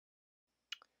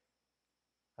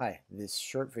Hi, this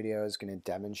short video is going to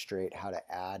demonstrate how to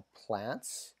add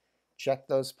plants, check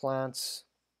those plants,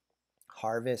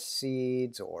 harvest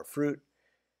seeds or fruit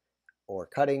or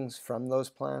cuttings from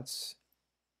those plants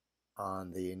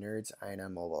on the NRDS Aina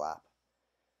mobile app.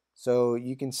 So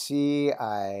you can see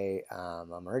I'm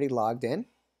already logged in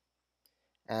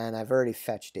and I've already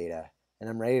fetched data and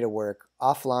I'm ready to work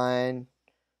offline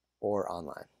or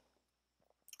online.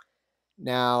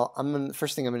 Now, the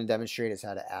first thing I'm going to demonstrate is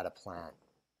how to add a plant.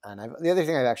 And the other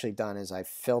thing I've actually done is I've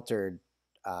filtered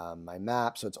my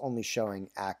map so it's only showing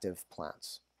active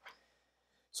plants.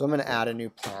 So I'm going to add a new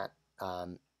plant.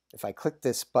 If I click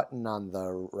this button on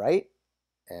the right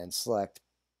and select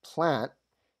plant,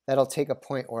 that'll take a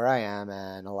point where I am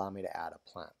and allow me to add a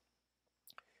plant.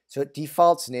 So it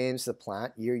defaults names the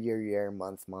plant, year, year, year,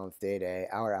 month, month, day, day,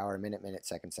 hour, hour, minute, minute,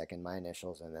 second, second, my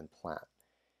initials, and then plant.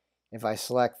 If I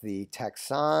select the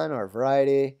taxon or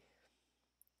variety,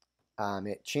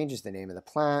 it changes the name of the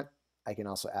plant. I can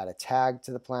also add a tag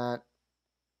to the plant,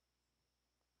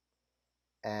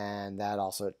 and that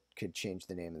also could change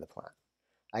the name of the plant.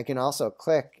 I can also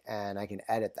click and I can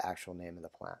edit the actual name of the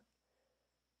plant.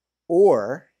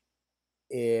 Or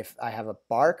if I have a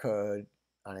barcode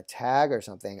on a tag or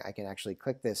something, I can actually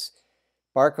click this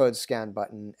barcode scan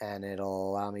button and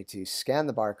it'll allow me to scan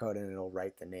the barcode and it'll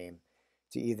write the name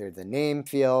to either the name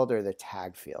field or the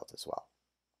tag field as well.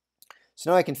 So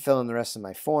now I can fill in the rest of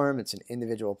my form. It's an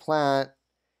individual plant.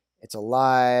 It's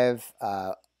alive.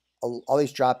 All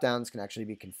these drop downs can actually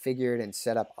be configured and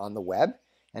set up on the web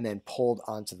and then pulled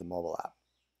onto the mobile app.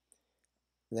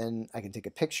 Then I can take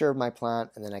a picture of my plant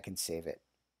and then I can save it.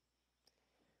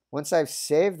 Once I've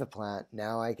saved the plant,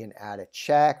 now I can add a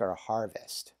check or a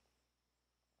harvest.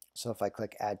 So if I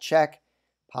click add check,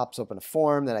 pops open a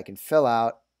form that I can fill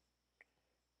out.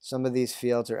 Some of these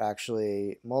fields are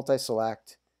actually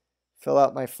multi-select. Fill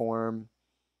out my form.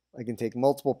 I can take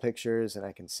multiple pictures and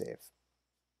I can save.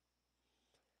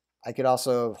 I could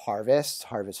also harvest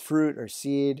fruit or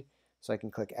seed. So I can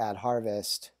click add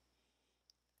harvest.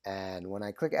 And when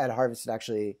I click add harvest, it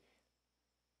actually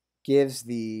gives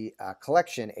the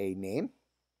collection a name.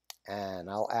 And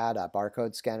I'll add a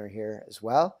barcode scanner here as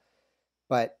well.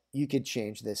 But you could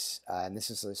change this, and this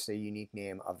is just a unique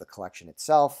name of the collection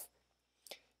itself.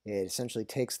 It essentially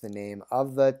takes the name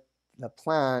of the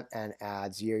plant and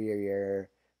adds year, year, year,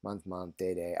 month, month,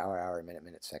 day, day, hour, hour, minute,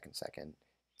 minute, second, second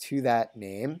to that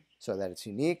name so that it's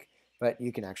unique. But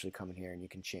you can actually come in here and you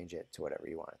can change it to whatever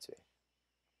you want it to be.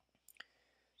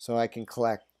 So I can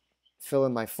fill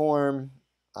in my form.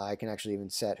 I can actually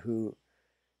even set who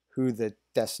the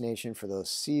destination for those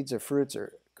seeds or fruits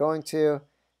are going to.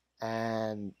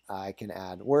 And I can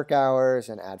add work hours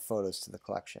and add photos to the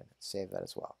collection. Save that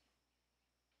as well.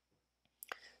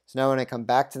 So now when I come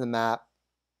back to the map,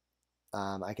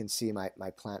 I can see my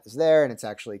plant is there and it's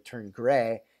actually turned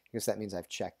gray because that means I've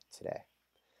checked today.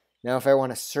 Now if I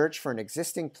want to search for an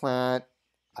existing plant,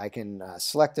 I can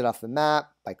select it off the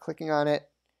map by clicking on it,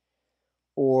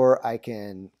 or I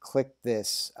can click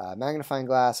this magnifying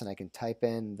glass and I can type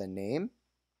in the name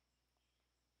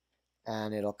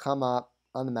and it'll come up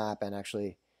on the map and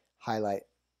actually highlight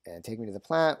and take me to the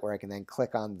plant where I can then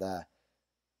click on the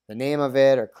name of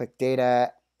it or click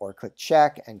data or click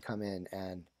check and come in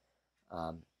and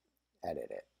edit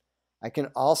it. I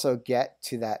can also get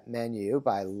to that menu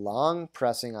by long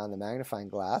pressing on the magnifying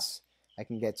glass. I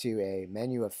can get to a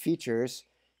menu of features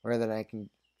where then I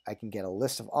can get a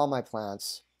list of all my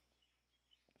plants,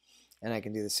 and I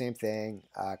can do the same thing.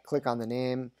 Click on the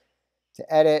name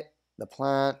to edit the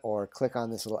plant or click on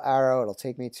this little arrow. It'll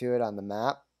take me to it on the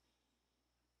map.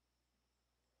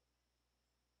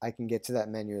 I can get to that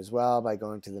menu as well by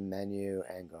going to the menu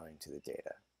and going to the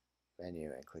data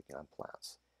menu and clicking on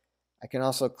plants. I can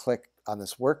also click on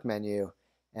this work menu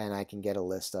and I can get a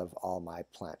list of all my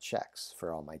plant checks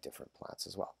for all my different plants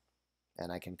as well.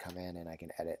 And I can come in and I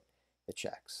can edit the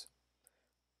checks.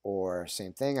 Or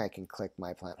same thing, I can click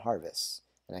my plant harvests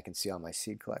and I can see all my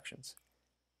seed collections.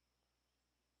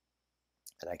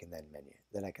 And I can then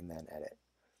edit.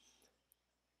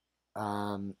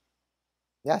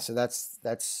 Yeah, so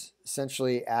that's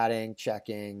essentially adding,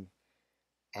 checking,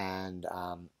 and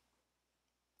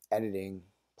editing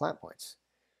plant points.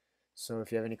 So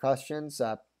if you have any questions,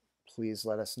 please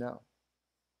let us know.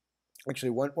 Actually,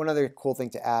 one other cool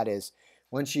thing to add is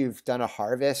once you've done a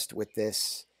harvest with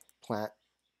this plant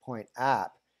point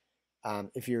app,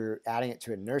 if you're adding it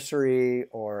to a nursery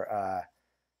or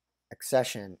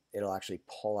accession, it'll actually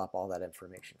pull up all that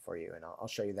information for you, and I'll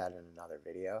show you that in another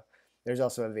video. There's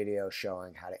also a video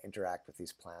showing how to interact with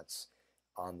these plants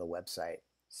on the website,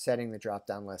 setting the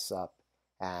drop-down lists up,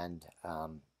 and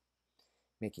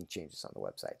making changes on the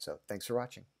website. So thanks for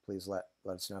watching. Please let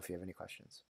us know if you have any questions.